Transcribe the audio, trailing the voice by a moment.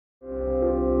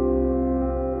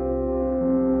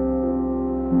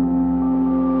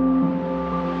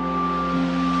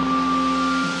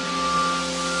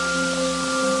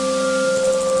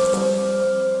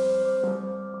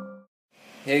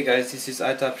Hey guys, this is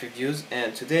iTop Reviews,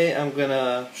 and today I'm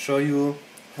gonna show you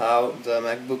how the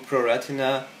MacBook Pro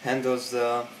Retina handles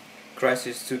the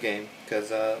Crysis 2 game,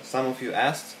 because some of you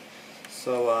asked.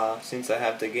 So since I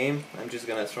have the game, I'm just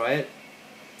gonna try it.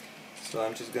 So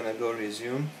I'm just gonna go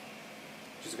resume,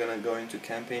 just gonna go into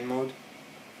campaign mode.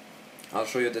 I'll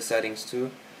show you the settings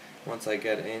too once I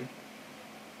get in.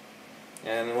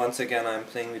 And once again, I'm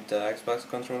playing with the Xbox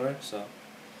controller, so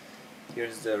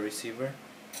here's the receiver.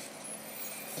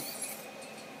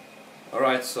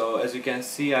 Alright, so as you can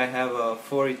see, I have a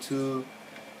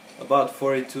about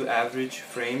 42 average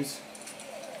frames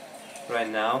right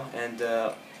now, and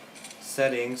the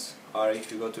settings are, if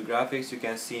you go to graphics, you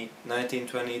can see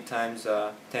 1920 times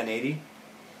 1080,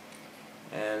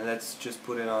 and let's just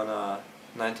put it on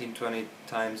 1920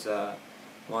 times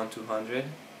 1200.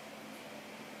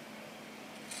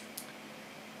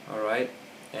 Alright,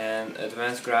 and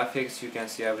advanced graphics, you can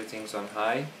see everything's on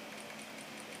high.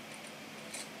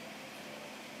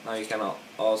 Now you can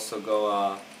also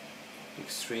go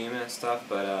extreme and stuff,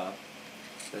 but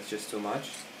that's just too much.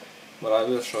 But I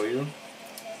will show you.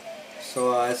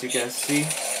 So as you can see,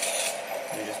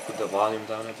 let me just put the volume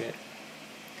down a bit.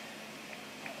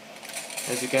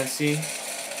 As you can see,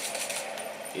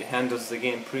 it handles the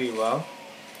game pretty well,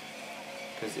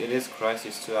 because it is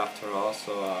Crysis 2 after all,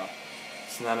 so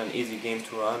it's not an easy game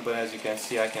to run, but as you can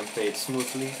see, I can play it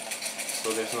smoothly,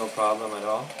 so there's no problem at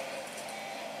all.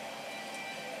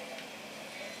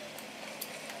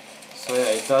 So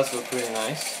yeah, it does look really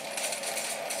nice.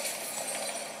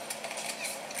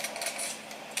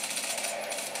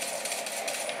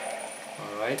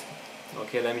 Alright,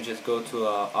 okay, let me just go to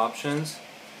options,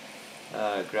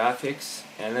 graphics,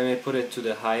 and let me put it to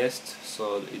the highest,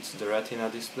 so it's the Retina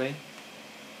display.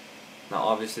 Now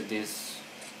obviously this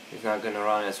is not going to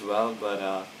run as well,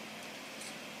 but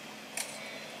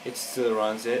it still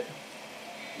runs it,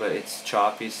 but it's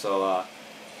choppy, so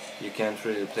you can't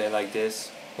really play like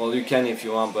this. Well, you can if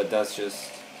you want, but that's just,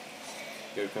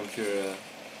 your computer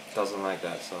doesn't like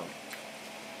that. So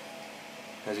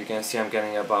as you can see, I'm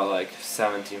getting about like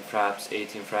 17 fraps,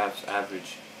 18 fraps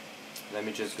average. Let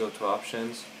me just go to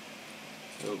options,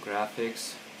 go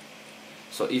graphics.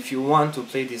 So if you want to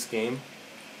play this game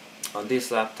on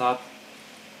this laptop,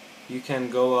 you can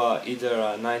go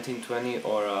either 1920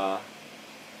 or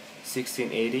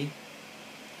 1680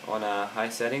 on high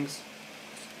settings,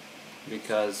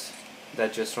 because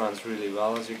that just runs really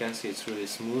well. As you can see, it's really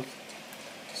smooth.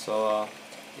 So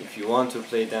if you want to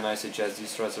play, then I suggest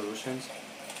these resolutions.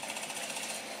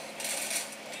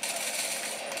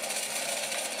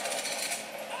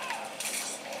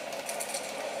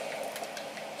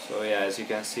 So yeah, as you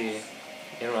can see,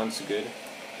 it runs good.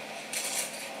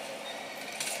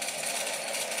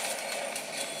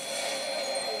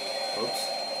 Oops.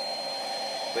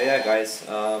 But yeah guys,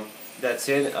 that's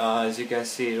it. As you can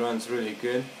see, it runs really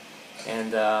good.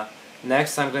 And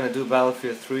next I'm gonna do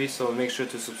Battlefield 3, so make sure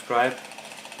to subscribe,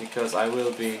 because I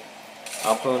will be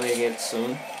uploading it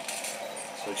soon,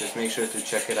 so just make sure to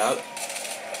check it out.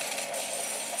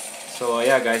 So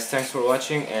yeah guys, thanks for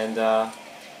watching, and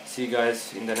see you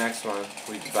guys in the next one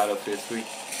with Battlefield 3.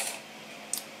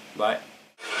 Bye.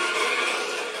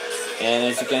 And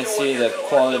as you can see, the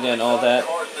quality and all that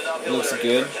looks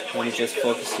good. Let me just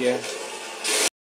focus here.